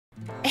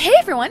Hey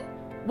everyone!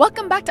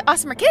 Welcome back to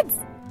AWESMR Kids!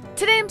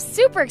 Today I'm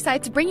super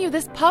excited to bring you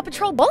this PAW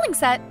Patrol bowling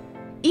set.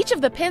 Each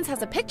of the pins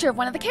has a picture of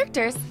one of the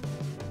characters.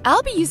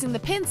 I'll be using the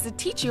pins to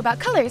teach you about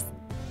colors.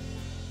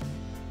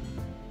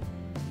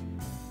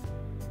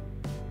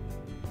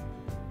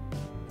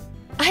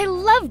 I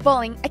love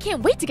bowling! I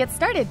can't wait to get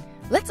started!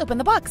 Let's open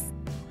the box.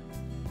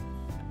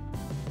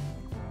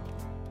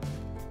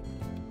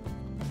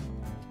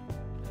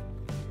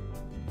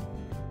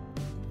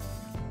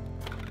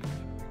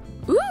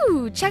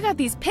 Ooh, check out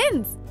these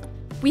pins!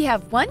 We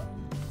have 1,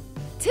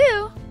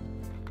 2,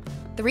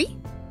 3,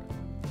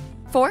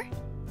 4,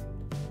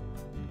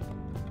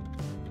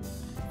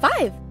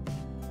 5,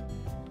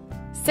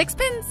 6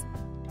 pins,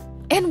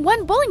 and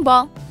 1 bowling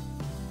ball.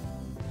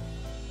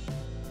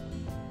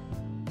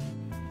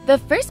 The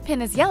first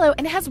pin is yellow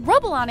and it has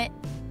rubble on it.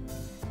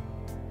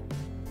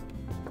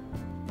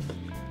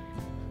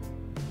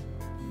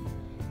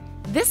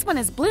 This one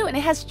is blue and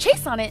it has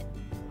Chase on it.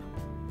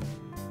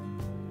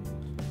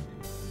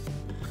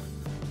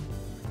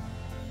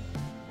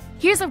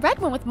 Here's a red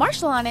one with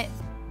Marshall on it.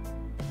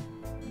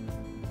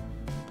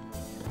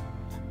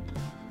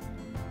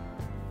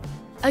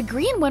 A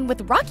green one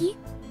with Rocky.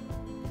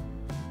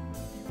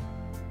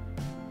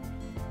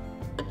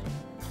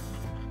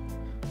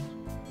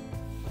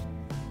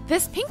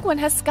 This pink one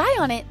has Sky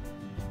on it.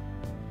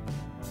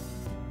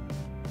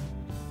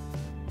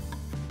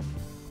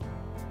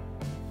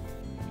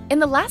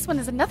 And the last one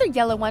is another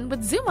yellow one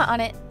with Zuma on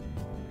it.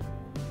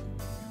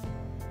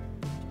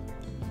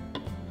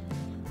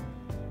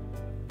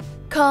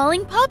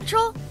 Calling PAW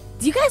Patrol!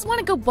 Do you guys want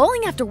to go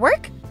bowling after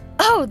work?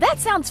 Oh, that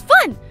sounds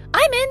fun!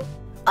 I'm in!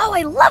 Oh,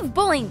 I love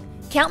bowling!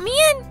 Count me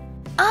in!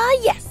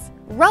 Yes!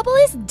 Rubble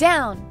is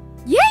down!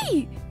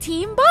 Yay!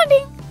 Team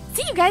bonding!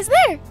 See you guys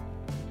there!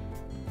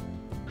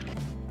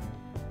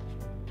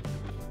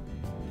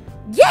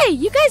 Yay!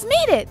 You guys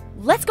made it!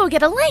 Let's go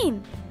get a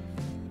lane!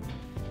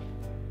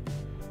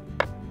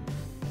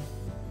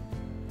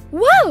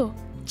 Whoa!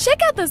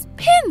 Check out those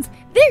pins!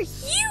 They're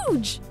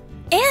huge!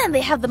 And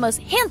they have the most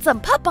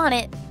handsome pup on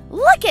it!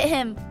 Look at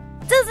him!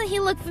 Doesn't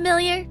he look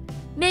familiar?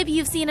 Maybe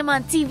you've seen him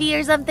on TV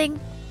or something?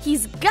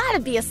 He's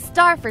gotta be a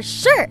star for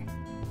sure!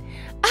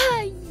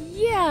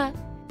 Yeah,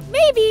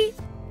 maybe.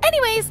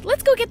 Anyways,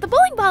 let's go get the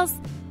bowling balls.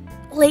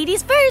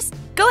 Ladies first!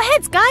 Go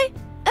ahead, Sky!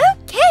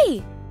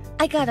 Okay!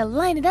 I gotta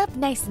line it up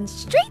nice and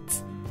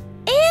straight.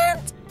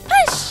 And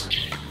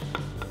push!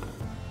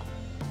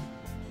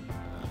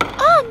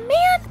 Oh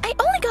man, I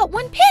only got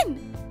 1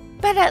 pin!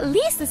 But at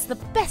least it's the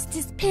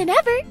bestest pin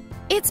ever.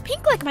 It's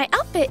pink like my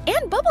outfit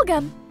and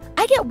bubblegum.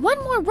 I get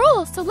 1 more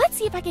roll, so let's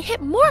see if I can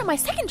hit more on my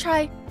second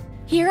try.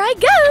 Here I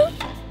go!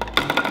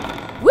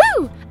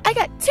 Woo! I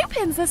got 2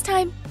 pins this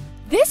time.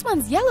 This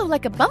one's yellow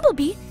like a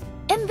bumblebee,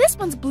 and this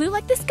one's blue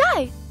like the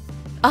sky.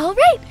 All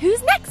right,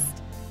 who's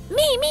next?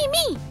 Me!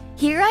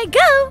 Here I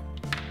go!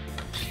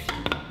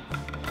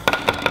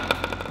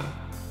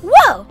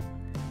 Whoa!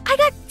 I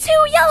got 2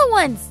 yellow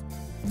ones!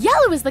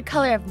 Yellow is the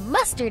color of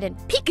mustard and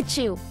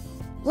Pikachu.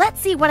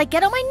 Let's see what I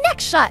get on my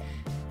next shot.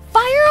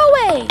 Fire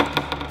away!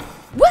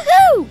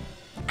 Woohoo!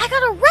 I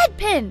got a red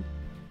pin!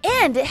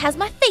 And it has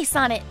my face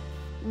on it.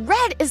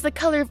 Red is the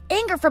color of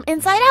anger from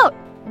inside out.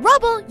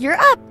 Rubble, you're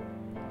up!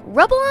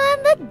 Rubble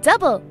on the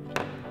double.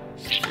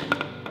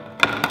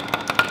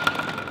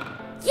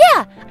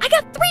 Yeah! I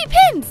got 3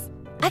 pins!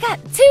 I got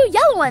 2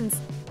 yellow ones.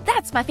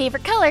 That's my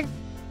favorite color.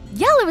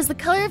 Yellow is the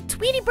color of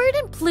Tweety Bird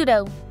and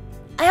Pluto.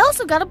 I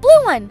also got a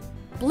blue one.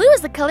 Blue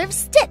is the color of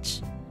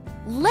Stitch.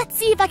 Let's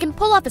see if I can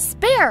pull off a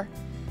spare.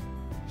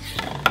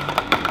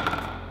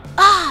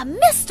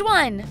 Missed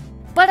one!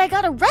 But I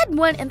got a red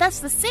one, and that's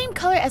the same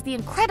color as the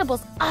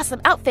Incredibles'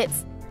 awesome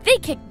outfits. They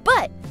kick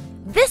butt.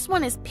 This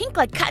one is pink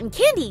like cotton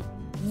candy.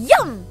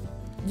 Yum!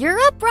 You're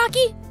up,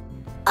 Rocky.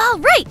 All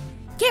right,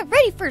 get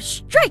ready for a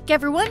strike,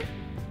 everyone.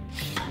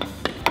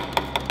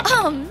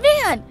 Oh,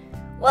 man.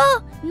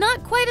 Well,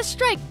 not quite a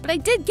strike, but I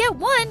did get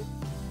 1.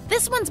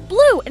 This one's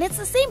blue, and it's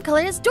the same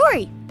color as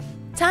Dory.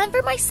 Time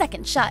for my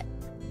second shot.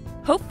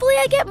 Hopefully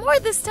I get more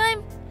this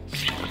time.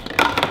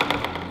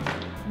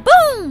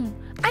 Boom!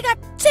 I got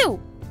 2.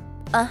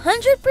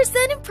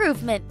 100%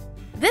 improvement.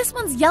 This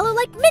one's yellow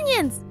like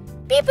Minions.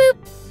 Beep boop.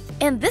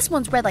 And this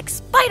one's red like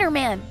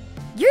Spider-Man.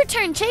 Your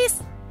turn,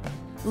 Chase.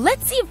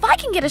 Let's see if I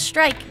can get a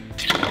strike.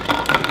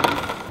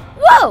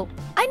 Whoa!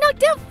 I knocked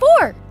down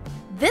 4.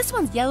 This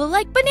one's yellow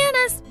like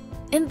Bananas.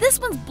 And this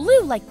one's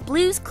blue like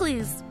Blue's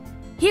Clues.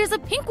 Here's a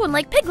pink one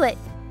like Piglet.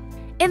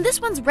 And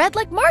this one's red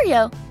like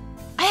Mario.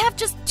 I have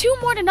just 2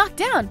 more to knock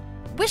down.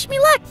 Wish me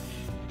luck.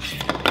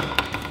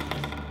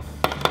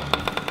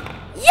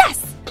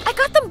 Yes! I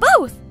got them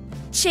both.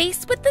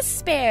 Chase with the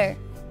spare.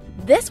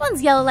 This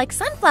one's yellow like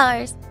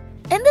sunflowers.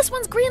 And this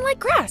one's green like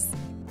grass.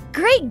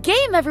 Great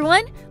game,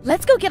 everyone.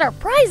 Let's go get our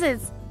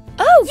prizes.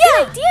 Oh,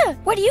 yeah. Good idea.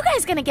 What are you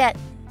guys gonna get?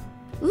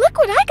 Look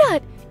what I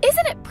got.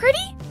 Isn't it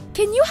pretty?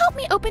 Can you help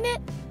me open it?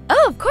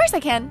 Oh, of course I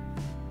can.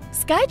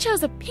 Sky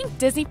chose a pink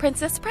Disney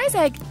Princess surprise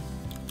egg.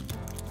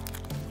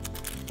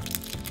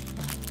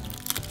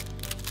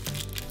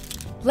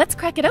 Let's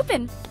crack it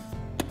open.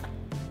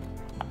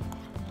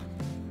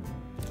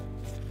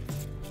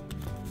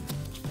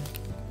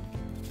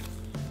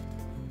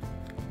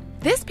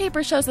 This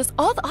paper shows us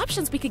all the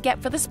options we could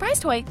get for the surprise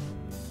toy.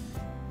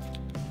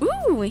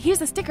 Ooh,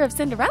 here's a sticker of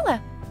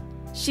Cinderella.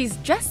 She's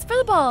dressed for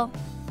the ball.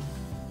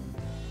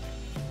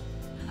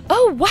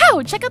 Oh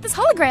wow, check out this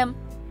hologram.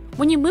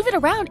 When you move it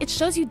around, it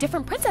shows you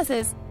different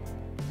princesses.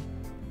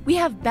 We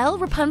have Belle,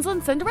 Rapunzel,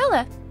 and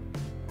Cinderella.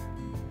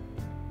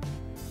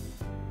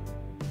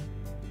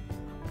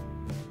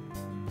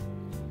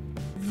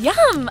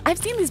 Yum! I've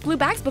seen these blue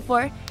bags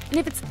before, and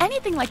if it's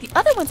anything like the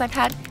other ones I've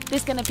had,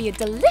 there's gonna be a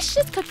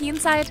delicious cookie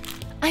inside.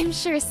 I'm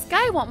sure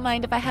Sky won't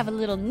mind if I have a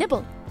little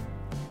nibble.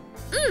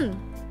 Mmm!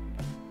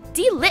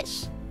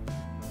 Delish!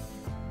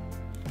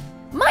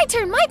 My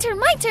turn, my turn,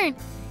 my turn!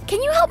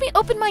 Can you help me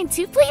open mine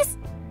too, please?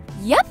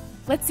 Yep,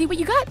 let's see what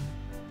you got.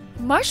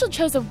 Marshall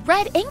chose a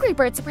red Angry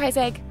Bird surprise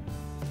egg.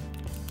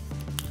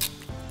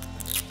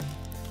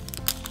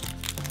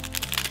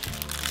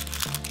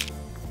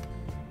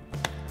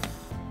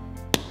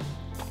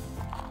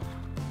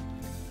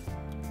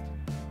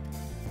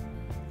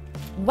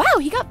 Wow,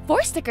 he got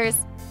 4 stickers.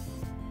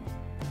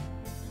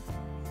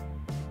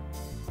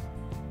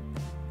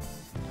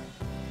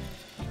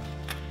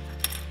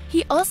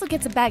 He also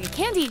gets a bag of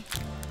candy.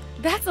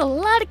 That's a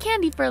lot of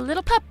candy for a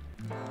little pup.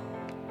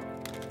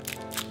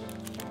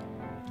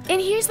 And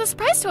here's the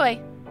surprise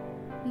toy.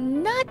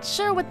 Not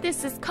sure what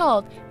this is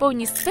called, but when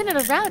you spin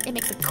it around, it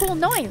makes a cool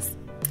noise.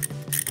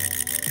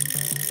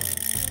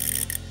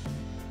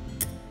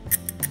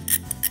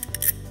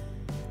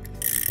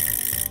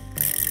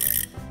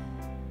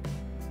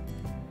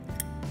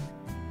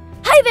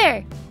 Hi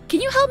there!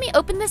 Can you help me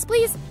open this,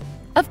 please?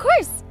 Of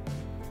course!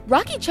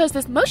 Rocky chose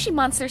this Moshi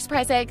Monster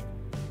surprise egg.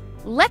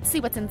 Let's see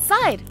what's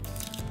inside.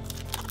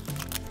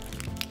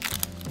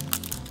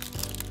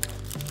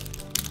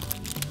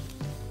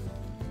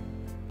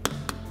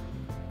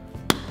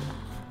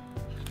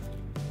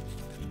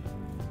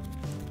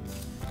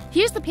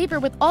 Here's the paper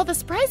with all the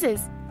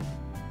surprises.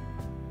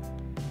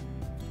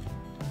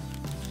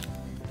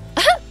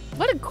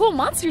 What a cool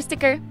monster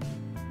sticker.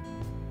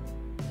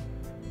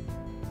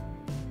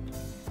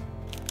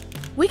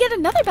 We get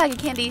another bag of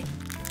candy.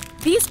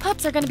 These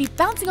pups are going to be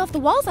bouncing off the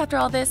walls after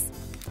all this.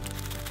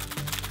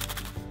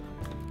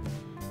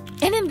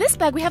 And in this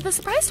bag we have the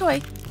surprise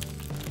toy.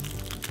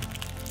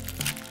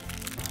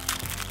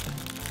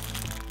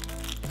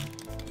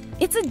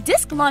 It's a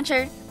disc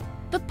launcher.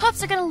 The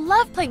pups are going to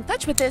love playing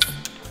fetch with this.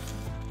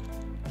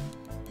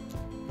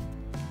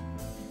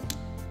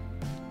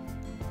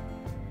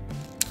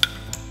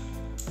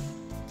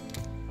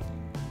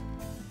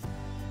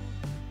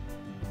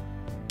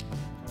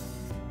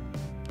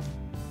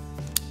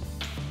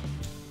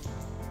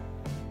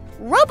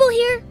 Rubble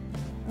here!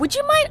 Would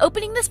you mind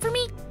opening this for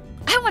me?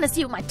 I want to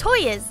see what my toy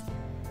is.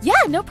 Yeah,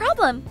 no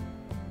problem.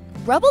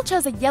 Rubble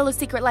chose a yellow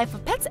Secret Life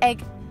of Pets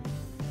egg.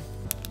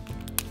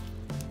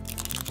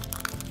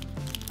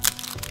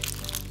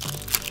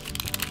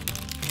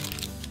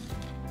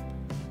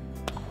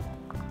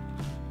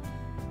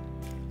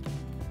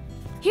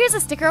 Here's a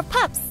sticker of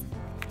pups.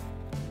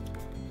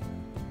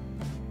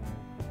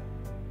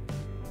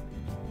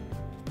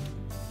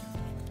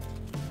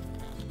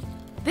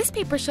 This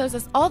paper shows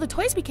us all the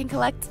toys we can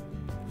collect.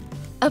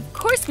 Of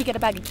course we get a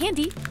bag of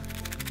candy.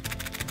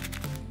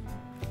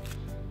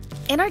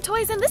 And our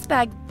toys in this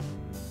bag.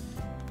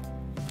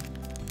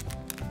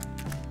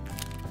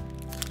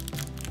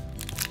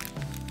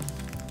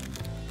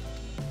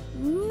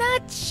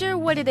 Not sure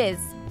what it is,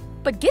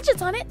 but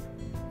Gidget's on it.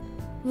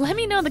 Let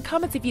me know in the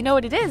comments if you know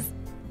what it is.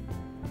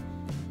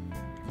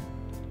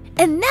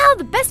 And now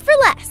the best for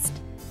last.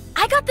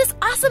 I got this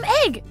awesome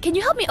egg. Can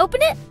you help me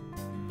open it?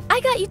 I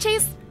got you,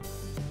 Chase.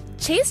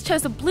 Chase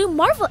chose a blue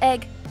Marvel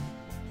egg.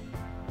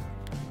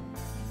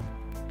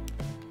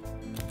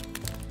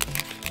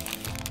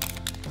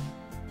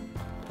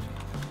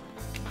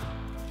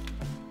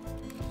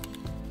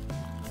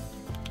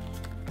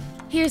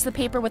 Here's the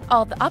paper with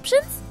all the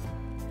options.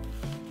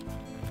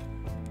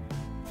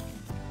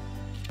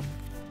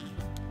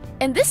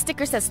 And this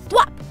sticker says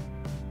 "Thwop."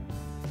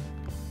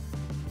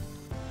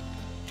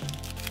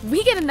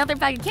 We get another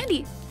bag of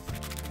candy.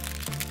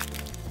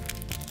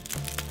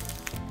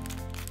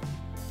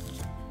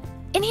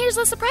 And here's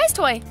a surprise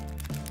toy.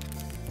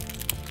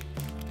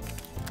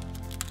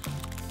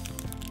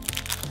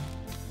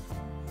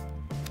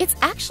 It's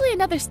actually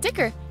another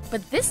sticker,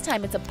 but this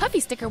time it's a puffy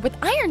sticker with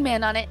Iron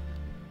Man on it.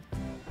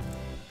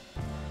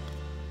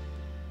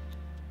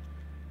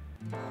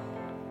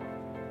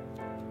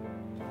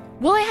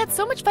 Well, I had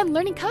so much fun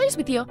learning colors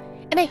with you,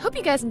 and I hope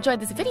you guys enjoyed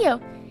this video.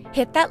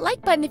 Hit that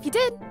like button if you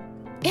did.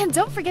 And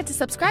don't forget to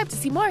subscribe to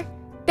see more.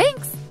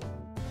 Thanks!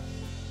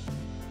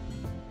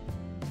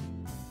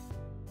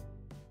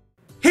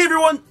 Hey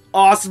everyone,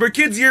 AWESMR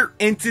Kids here,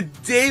 and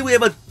today we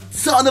have a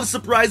ton of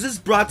surprises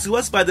brought to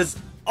us by this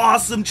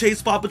awesome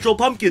Chase Paw Patrol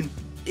pumpkin.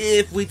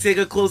 If we take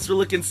a closer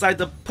look inside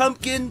the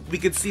pumpkin, we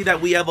can see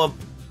that we have a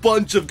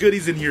bunch of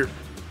goodies in here.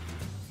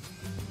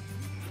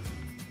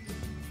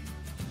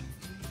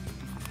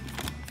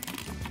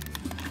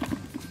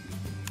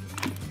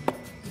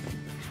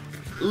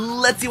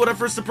 Let's see what our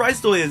first surprise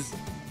toy is.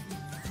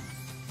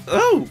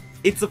 Oh,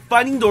 It's a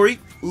Finding Dory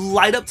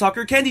light up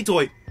talker candy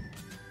toy.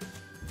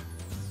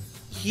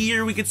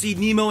 Here we can see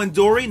Nemo and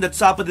Dory in the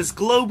top of this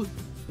globe.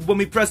 When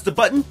we press the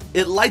button,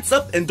 it lights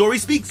up and Dory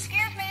speaks.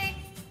 Excuse me.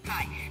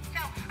 Hi. So,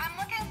 I'm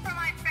looking for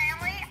my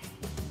family.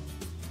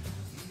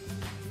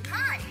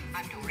 Hi,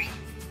 I'm Dory.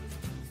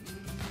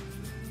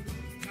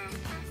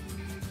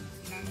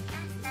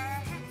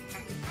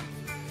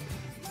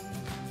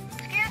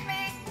 Excuse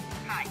me.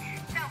 Hi.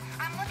 So,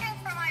 I'm looking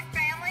for my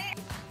family.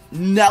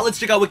 Now let's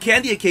check out what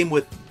candy it came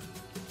with.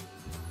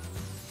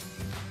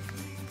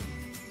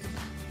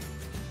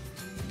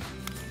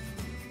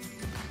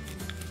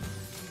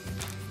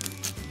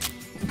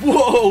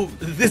 Whoa!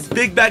 This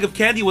big bag of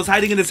candy was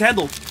hiding in his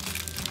handle. Excuse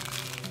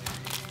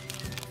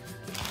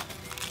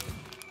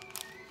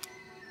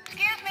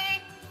me.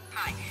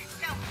 Hi.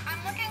 So, I'm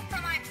looking for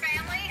my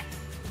family.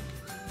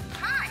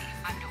 Hi,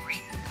 I'm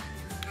Dory.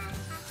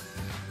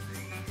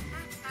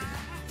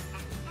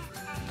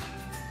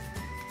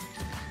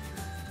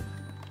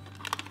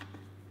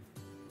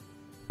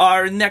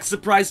 Our next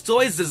surprise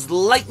toy is this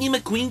Lightning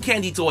McQueen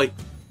candy toy.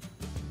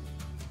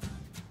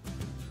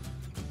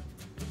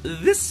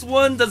 This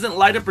one doesn't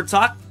light up or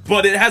talk,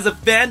 but it has a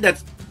fan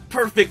that's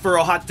perfect for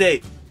a hot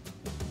day.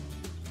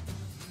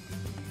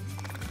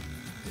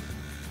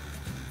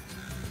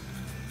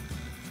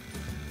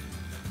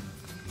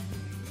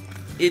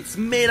 It's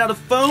made out of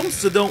foam,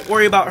 so don't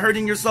worry about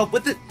hurting yourself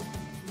with it.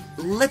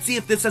 Let's see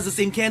if this has the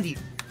same candy.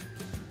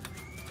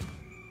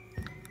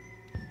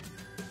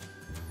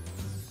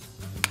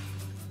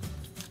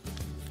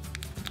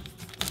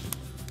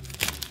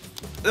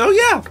 Oh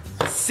yeah!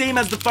 Same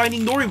as the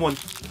Finding Dory one.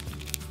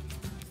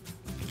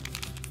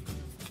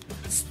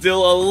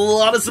 Still a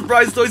lot of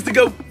surprise toys to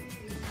go.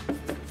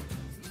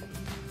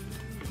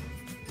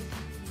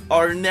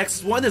 Our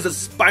next one is a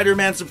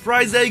Spider-Man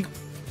surprise egg.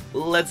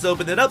 Let's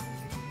open it up.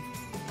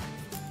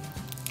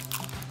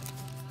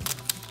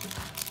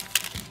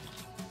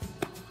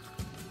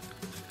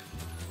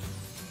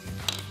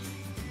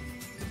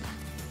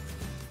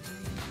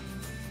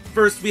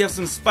 First, we have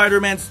some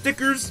Spider-Man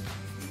stickers.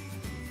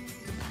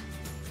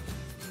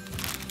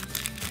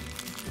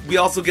 We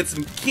also get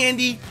some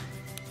candy.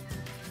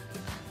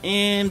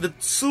 And the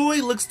toy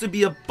looks to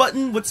be a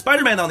button with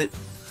Spider-Man on it.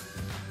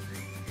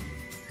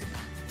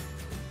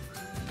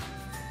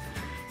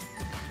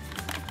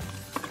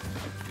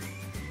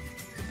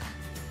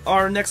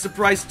 Our next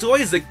surprise toy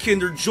is a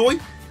Kinder Joy.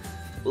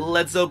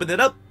 Let's open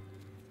it up.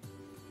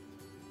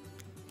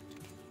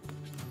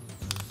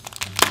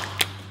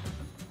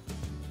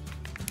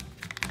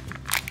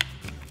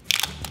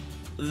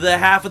 The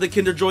half of the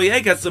Kinder Joy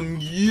egg has some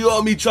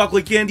yummy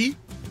chocolate candy.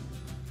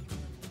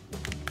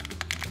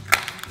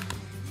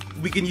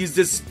 We can use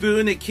this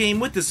spoon it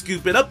came with to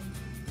scoop it up.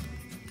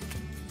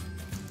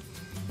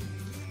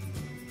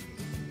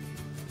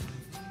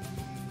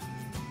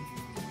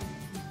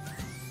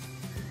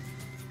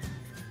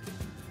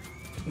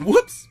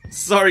 Whoops!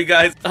 Sorry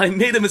guys, I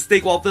made a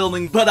mistake while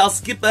filming, but I'll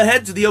skip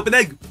ahead to the open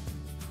egg.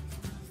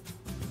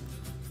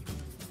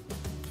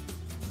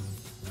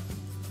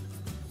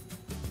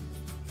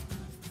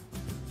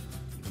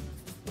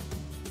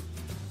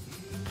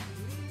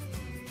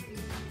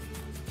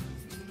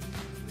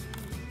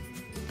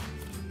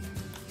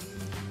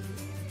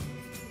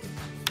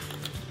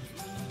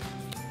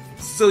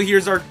 So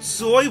here's our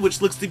toy,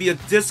 which looks to be a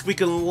disc we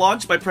can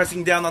launch by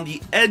pressing down on the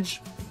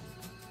edge.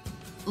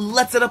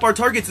 Let's set up our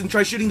targets and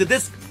try shooting the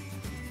disc.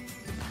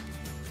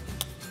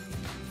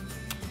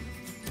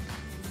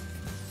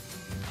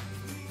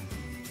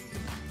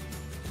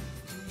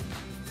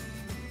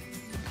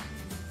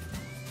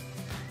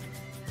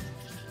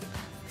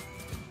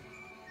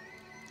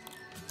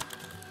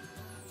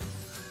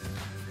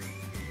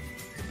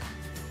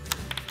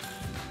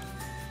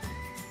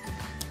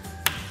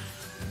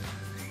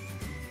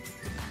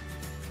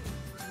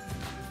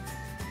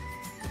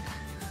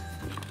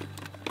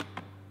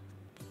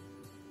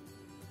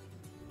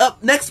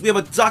 Up next, we have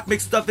a Doc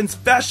McStuffins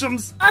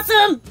Spashums.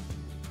 Awesome!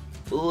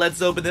 Let's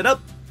open it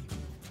up.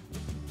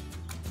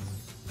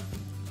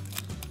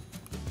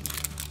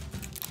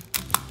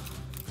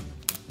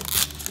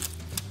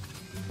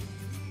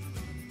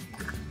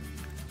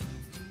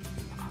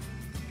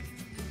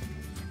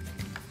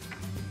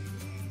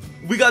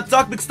 We got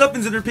Doc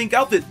McStuffins in her pink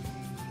outfit.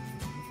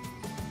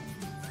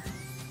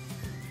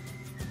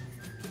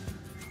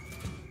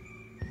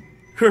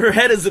 Her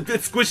head is a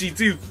bit squishy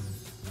too.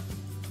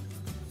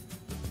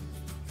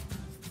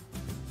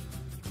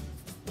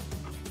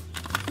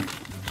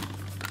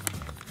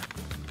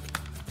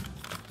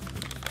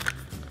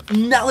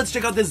 Now let's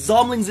check out this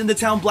Zomlings in the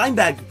Town blind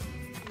bag.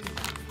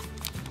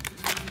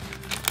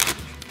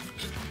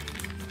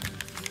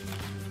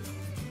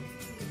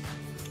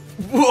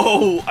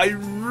 Whoa, I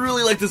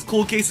really like this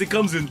cool case it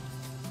comes in.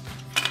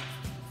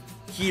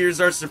 Here's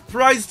our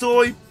surprise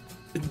toy.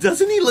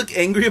 Doesn't he look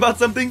angry about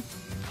something?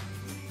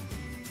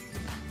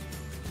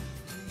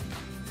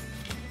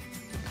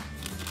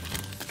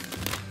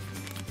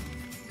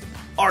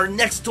 Our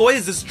next toy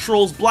is this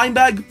Trolls blind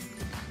bag.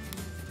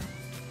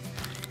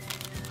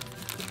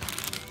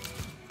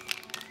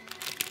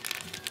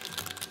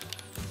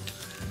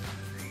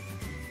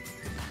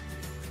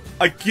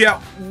 I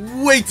can't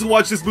wait to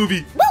watch this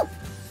movie. Woo!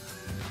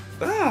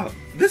 Ah,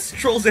 this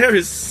troll's hair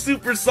is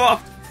super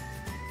soft.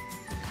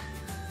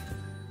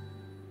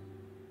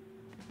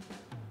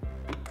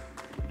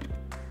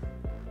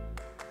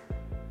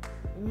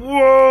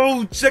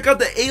 Whoa, check out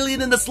the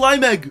alien in the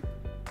slime egg.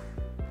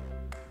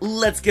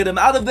 Let's get him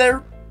out of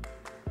there.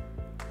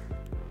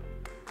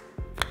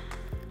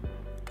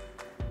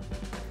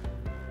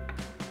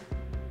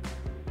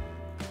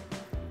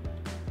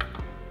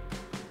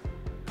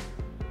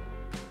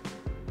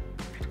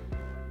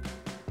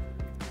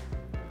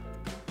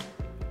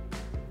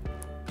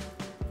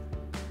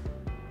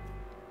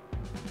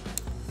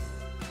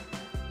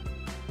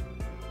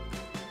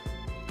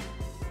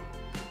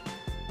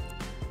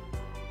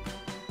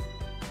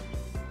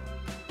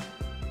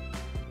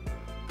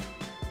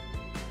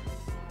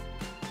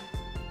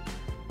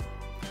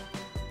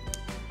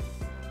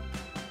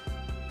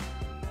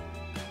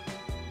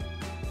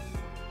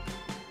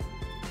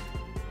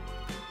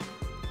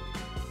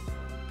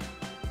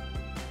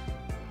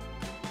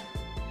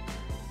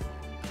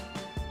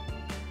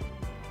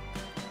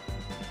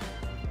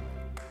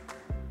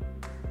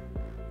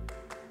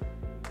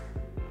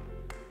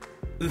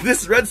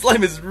 This red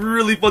slime is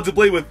really fun to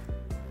play with.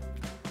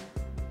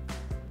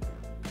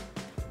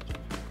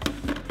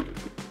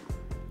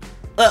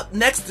 Up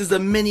next is a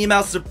Minnie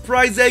Mouse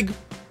surprise egg.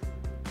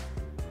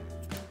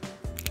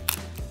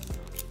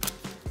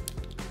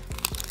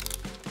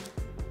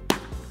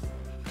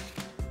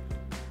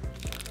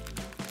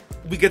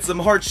 We get some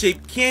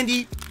heart-shaped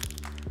candy.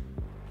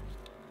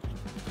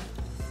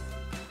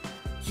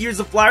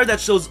 Here's a flyer that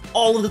shows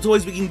all of the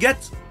toys we can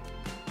get.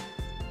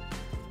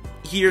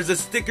 Here's a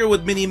sticker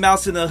with Minnie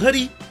Mouse in a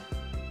hoodie.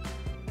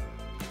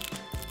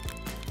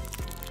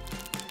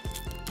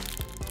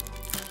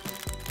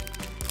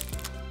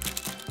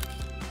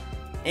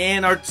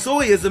 And our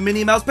toy is a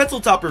Minnie Mouse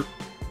pencil topper.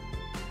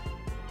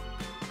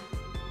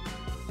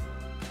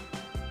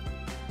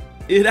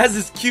 It has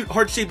this cute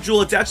heart-shaped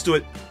jewel attached to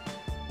it.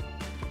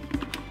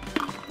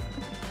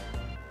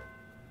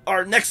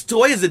 Our next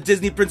toy is a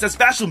Disney Princess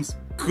Fashions.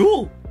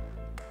 Cool.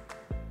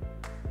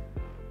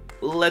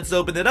 Let's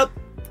open it up.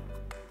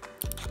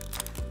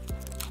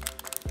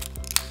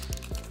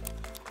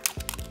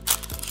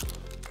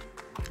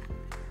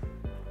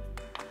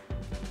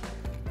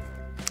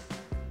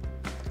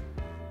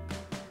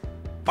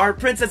 Our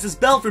princess is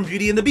Belle from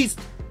Beauty and the Beast.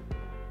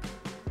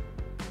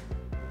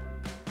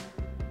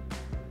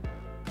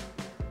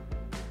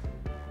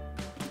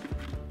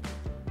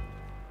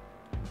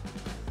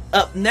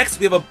 Up next,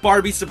 we have a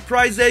Barbie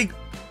surprise egg.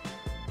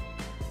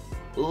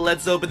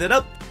 Let's open it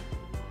up.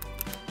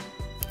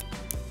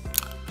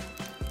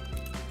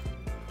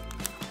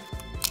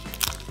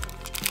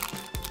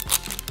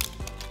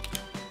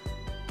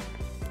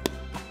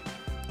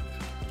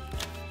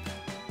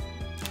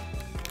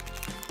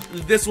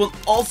 This one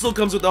also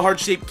comes with a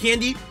heart-shaped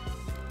candy.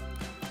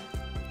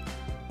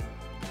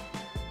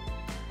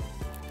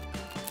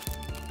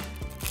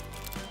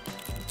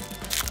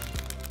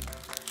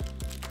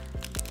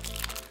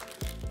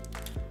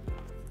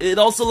 It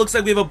also looks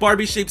like we have a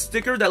Barbie-shaped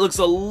sticker that looks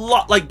a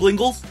lot like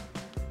Blingles.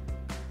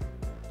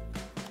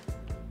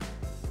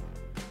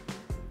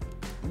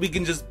 We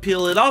can just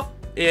peel it off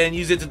and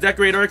use it to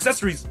decorate our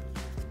accessories.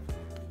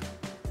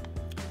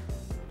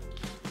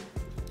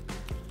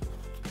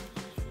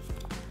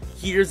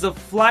 Here's a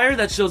flyer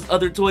that shows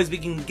other toys we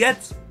can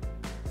get.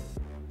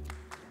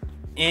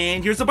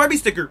 And here's a Barbie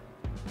sticker.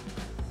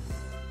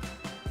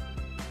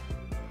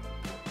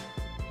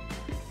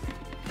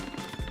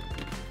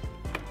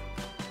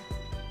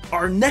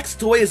 Our next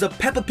toy is a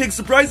Peppa Pig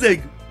surprise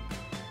egg.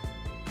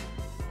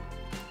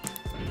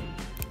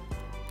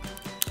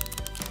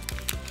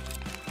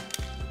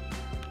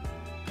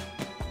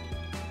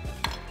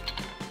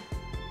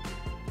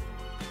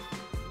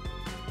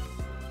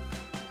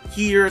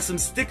 Here are some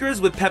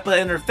stickers with Peppa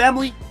and her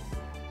family.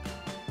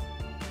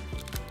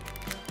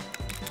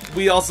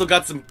 We also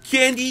got some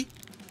candy.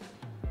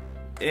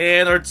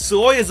 And our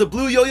toy is a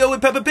blue yo-yo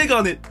with Peppa Pig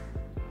on it.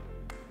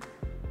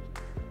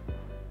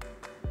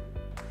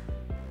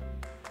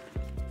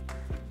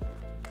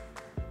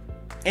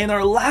 And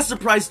our last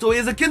surprise toy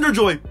is a Kinder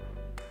Joy.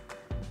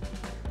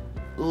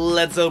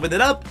 Let's open it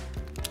up.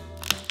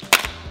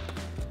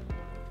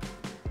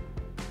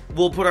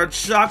 We'll put our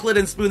chocolate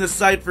and spoon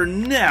aside for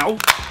now.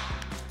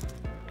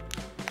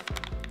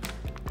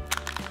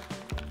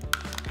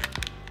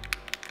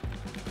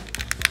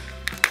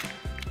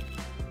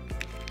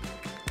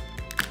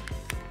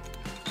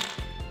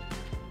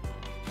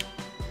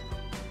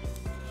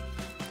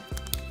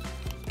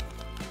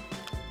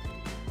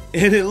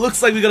 And it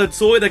looks like we got a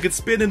toy that could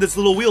spin in this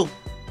little wheel.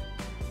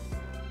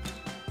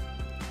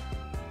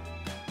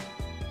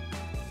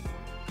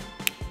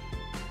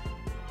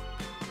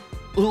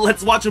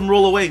 Let's watch him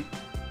roll away.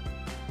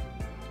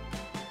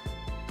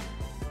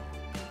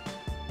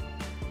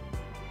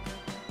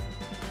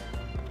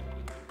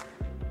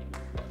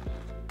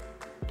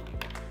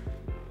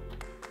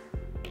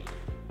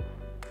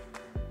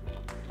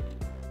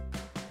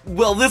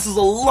 Well, this was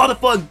a lot of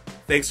fun.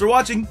 Thanks for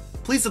watching.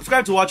 Please Please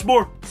subscribe to watch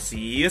more.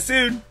 See you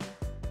soon.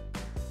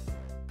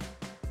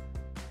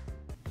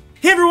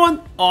 Hey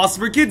everyone,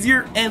 AWESMR Kids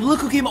here, and look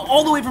who came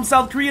all the way from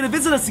South Korea to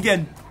visit us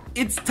again.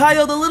 It's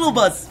Tayo the Little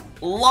Bus.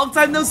 Long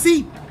time no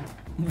see.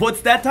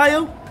 What's that,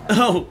 Tayo?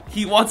 Oh,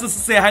 he wants us to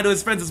say hi to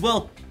his friends as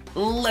well.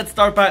 Let's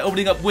start by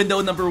opening up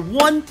window number 1.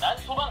 난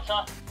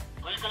소방차.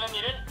 불 끄는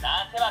일은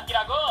나한테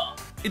맡기라고.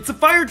 It's a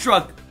fire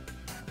truck.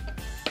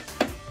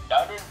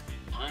 나는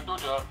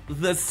불도저.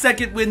 The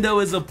second window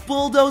is a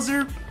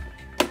bulldozer.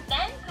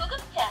 난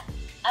구급차.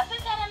 아픈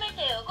사람을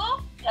태우고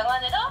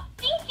병원으로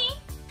띵띵.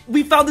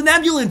 We found an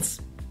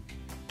ambulance.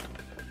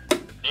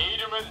 내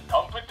이름은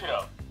덤프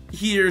트럭.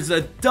 Here's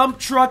a dump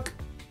truck.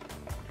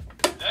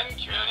 난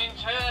교련인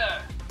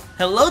차야.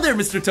 Hello there,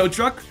 Mr. Tow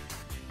Truck.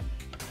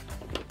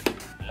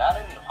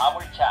 나는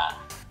화물차.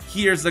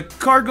 Here's a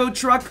cargo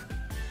truck.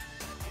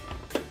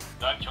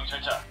 난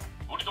경찰차.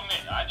 우리 동네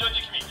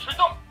안전지킴이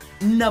출동.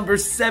 Number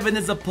 7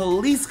 is a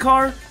police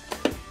car.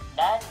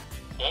 난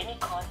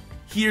레미콘.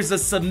 Here's a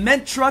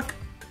cement truck.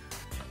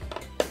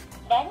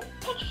 난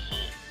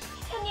택시.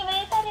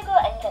 손님을 빠르고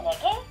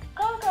안전하게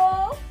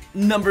고고.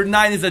 Number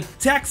 9 is a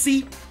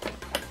taxi.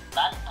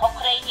 난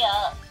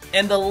포크레인이야.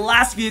 And the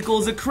last vehicle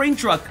is a crane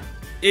truck.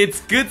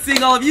 It's good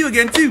seeing all of you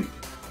again, too.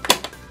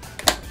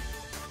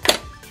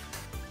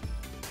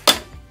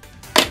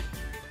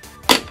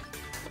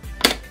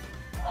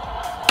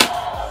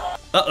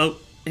 Uh-oh.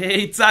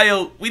 Hey,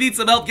 Tayo, we need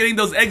some help getting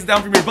those eggs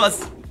down from your bus.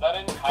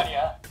 나는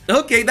가리야.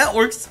 Okay, that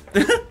works.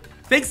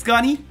 Thanks,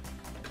 Connie.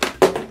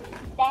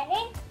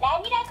 나는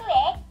란이라고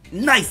해.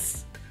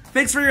 Nice.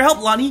 Thanks for your help,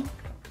 Lonnie.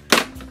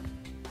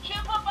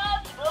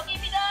 슈퍼밥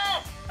로기입니다.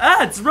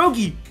 Ah, it's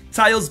Rogi,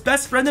 Tayo's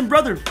best friend and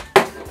brother.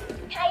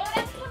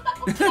 다요랑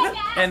숨바꼭질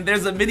하자. And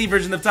there's a mini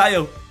version of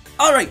Tayo.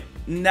 Alright,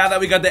 now that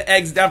we got the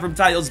eggs down from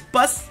Tayo's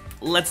bus,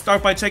 let's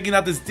start by checking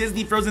out this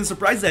Disney Frozen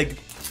surprise egg.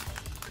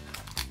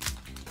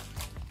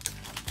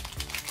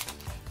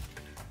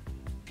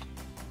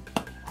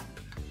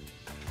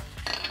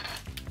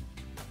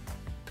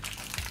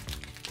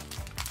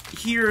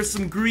 Here are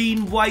some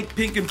green, white,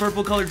 pink, and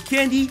purple colored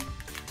candy.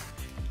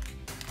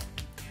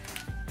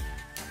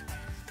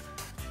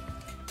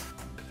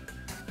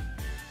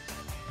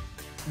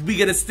 We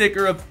get a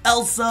sticker of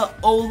Elsa,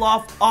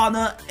 Olaf,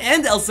 Anna,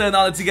 and Elsa and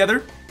Anna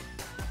together.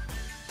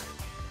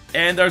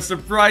 And our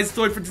surprise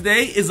toy for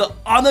today is a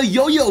Anna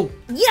yo-yo.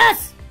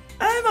 Yes!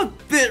 I'm a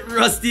bit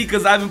rusty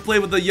because I haven't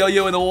played with a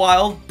yo-yo in a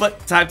while,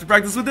 but time to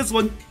practice with this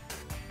one.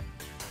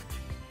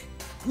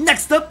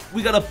 Next up,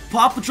 we got a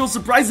Paw Patrol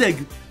surprise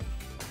egg.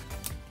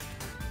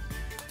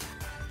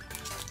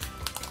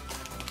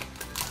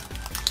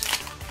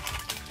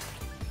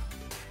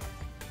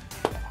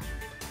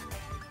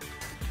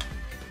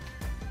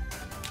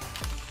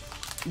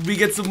 We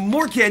get some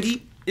more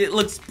candy. It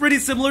looks pretty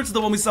similar to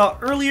the one we saw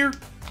earlier.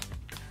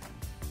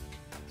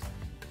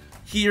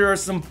 Here are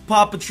some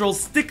Paw Patrol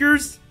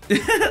stickers.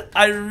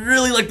 I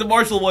really like the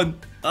Marshall one.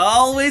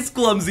 Always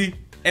clumsy.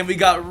 And we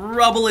got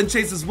Rubble and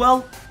Chase as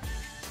well.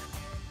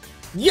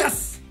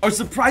 Yes! Our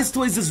surprise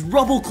toys is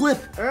Rubble Clip.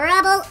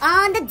 Rubble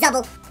on the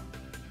double.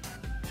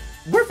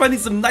 We're finding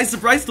some nice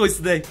surprise toys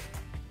today.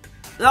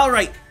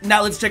 Alright,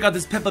 now let's check out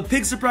this Peppa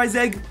Pig surprise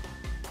egg.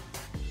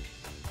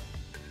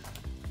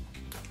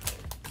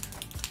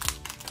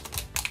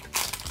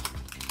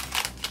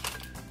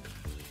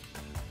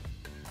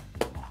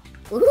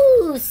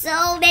 Ooh,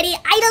 so many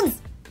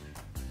items.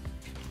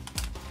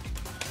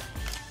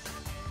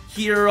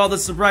 Here are all the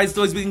surprise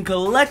toys we can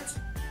collect.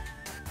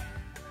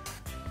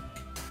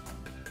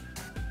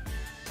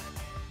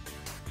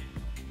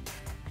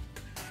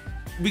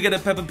 We get a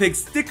Peppa Pig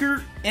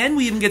sticker, and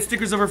we even get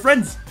stickers of our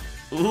friends.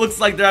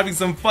 Looks like they're having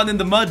some fun in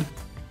the mud.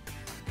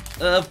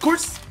 Of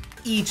course,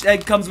 each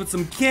egg comes with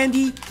some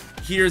candy.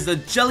 Here's a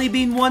jelly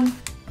bean one.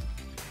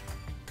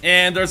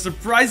 And our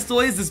surprise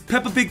toy is this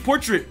Peppa Pig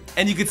portrait,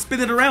 and you can spin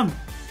it around.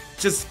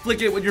 Just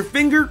flick it with your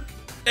finger,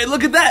 and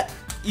look at that!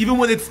 Even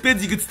when it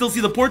spins, you can still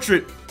see the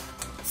portrait.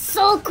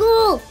 So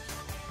cool.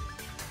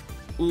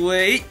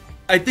 Wait,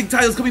 I think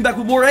Tayo's coming back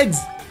with more eggs.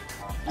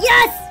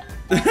 Yes!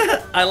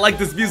 I like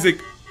this music.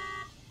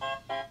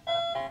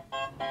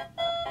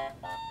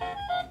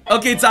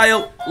 Okay,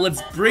 Tayo,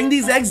 let's bring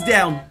these eggs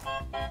down.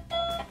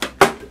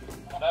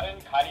 나는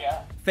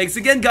가리야. Thanks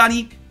again,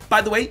 Gani.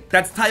 By the way,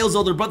 that's Tayo's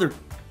older brother.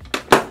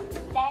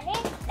 나는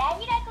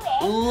란이라고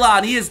해.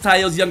 Lonnie is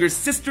Tayo's younger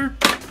sister.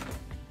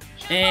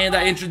 And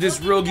I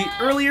introduced Rogi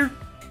earlier.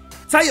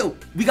 Tayo,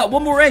 we got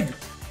one more egg.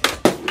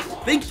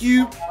 Thank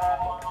you.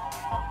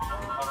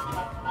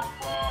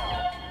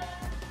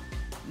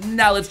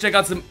 Now let's check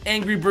out some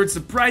Angry Bird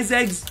surprise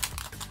eggs.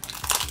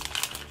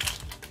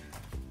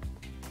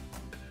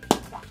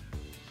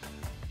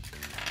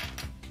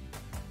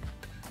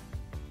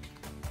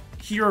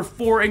 Here are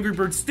 4 Angry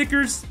Bird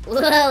stickers. Whoa,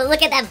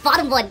 look at that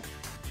bottom one.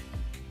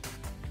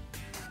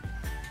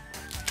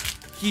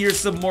 Here's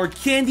some more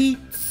candy.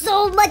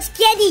 So much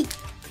candy.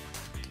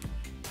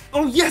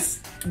 Oh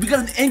yes! We got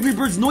an Angry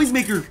Birds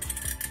noisemaker.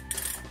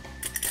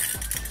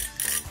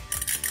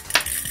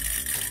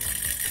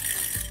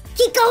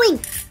 Keep going.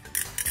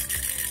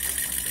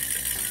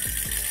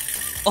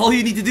 All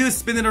you need to do is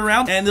spin it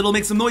around and it'll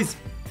make some noise.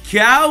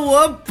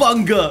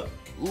 Cowabunga!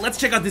 Let's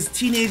check out this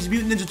Teenage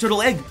Mutant Ninja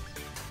Turtle egg.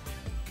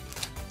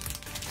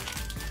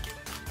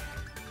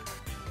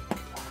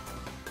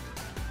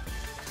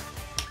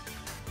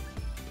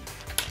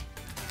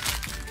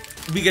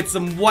 We get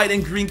some white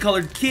and green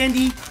colored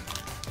candy.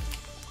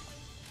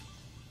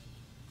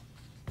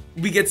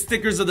 We get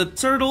stickers of the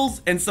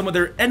turtles and some of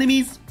their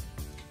enemies.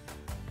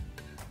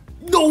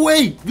 No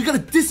way! We got a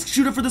disc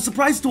shooter for the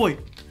surprise toy.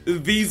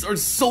 These are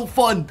so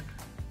fun.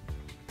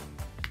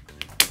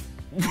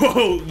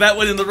 Whoa, that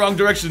went in the wrong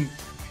direction.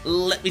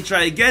 Let me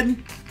try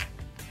again.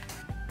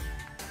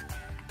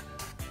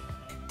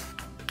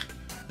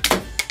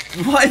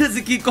 Why does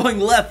it keep going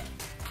left?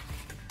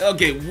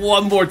 Okay,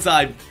 one more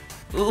time.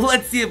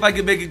 Let's see if I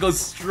can make it go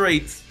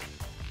straight.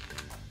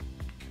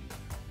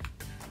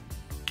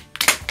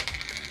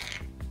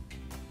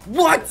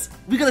 What?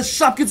 We got a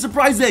Shopkins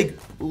surprise egg.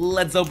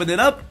 Let's open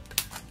it up.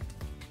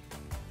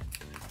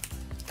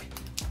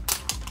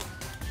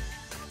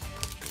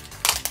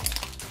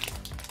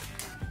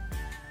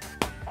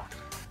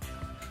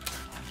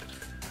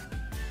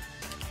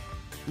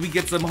 We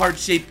get some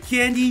heart-shaped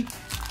candy.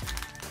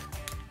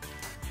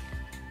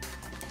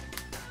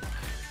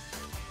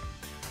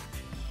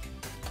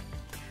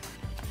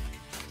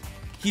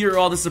 Here are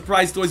all the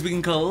surprise toys we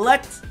can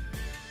collect.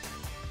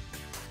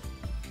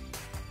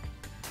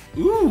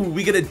 Ooh,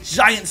 we get a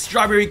giant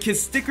Strawberry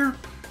Kiss sticker.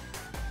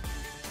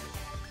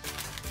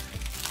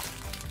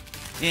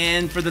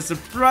 And for the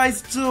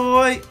surprise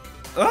toy...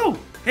 Oh,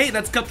 hey,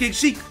 that's Cupcake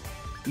Chic.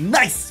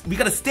 Nice, we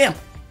got a stamp.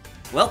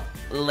 Well,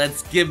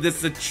 let's give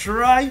this a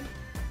try.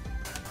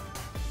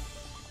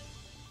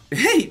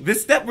 Hey,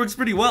 this step works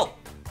pretty well.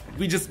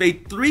 We just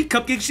made 3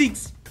 Cupcake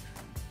Chics.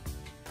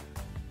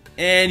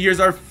 And here's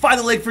our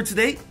final egg for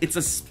today. It's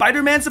a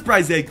Spider-Man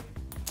surprise egg.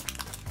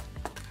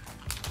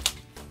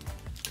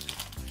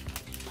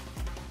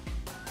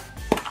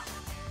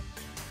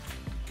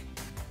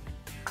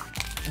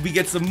 We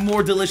get some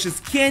more delicious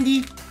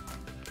candy.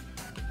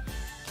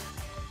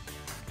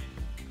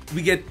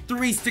 We get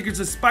 3 stickers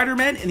of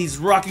Spider-Man, and he's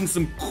rocking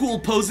some cool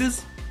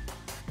poses.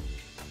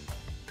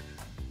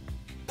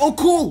 Oh,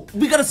 cool!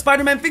 We got a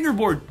Spider-Man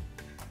fingerboard.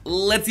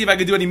 Let's see if I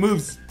can do any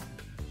moves.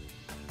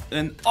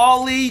 An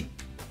ollie.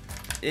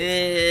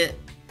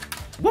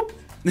 Whoop.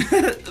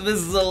 This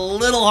is a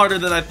little harder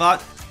than I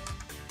thought.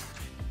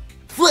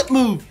 Flip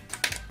move.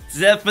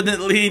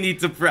 Definitely need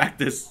to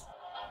practice.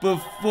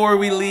 Before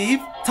we leave,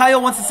 Tayo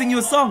wants to sing you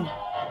a song.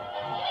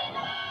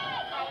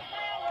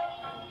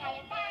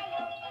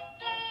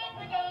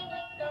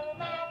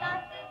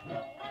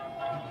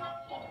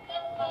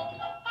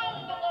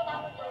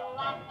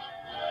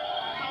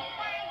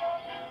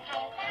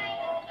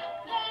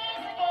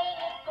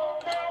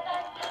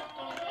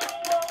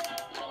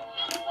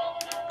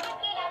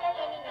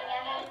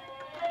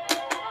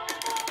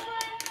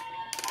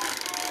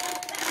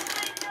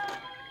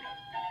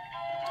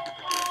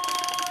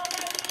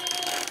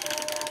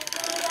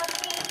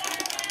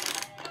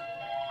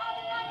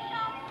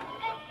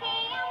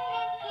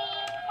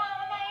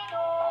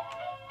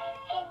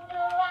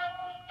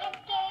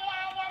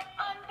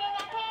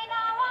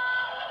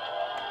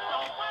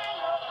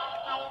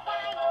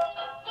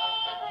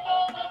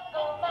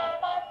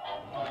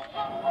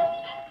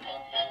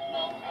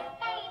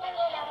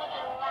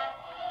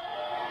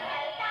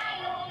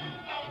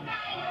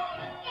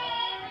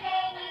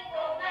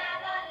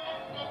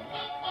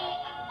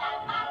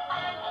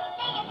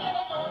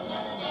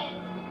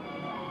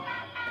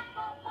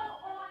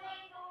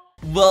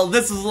 Well,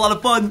 this was a lot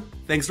of fun.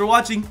 Thanks for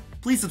watching.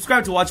 Please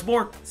subscribe to watch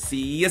more.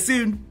 See you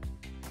soon.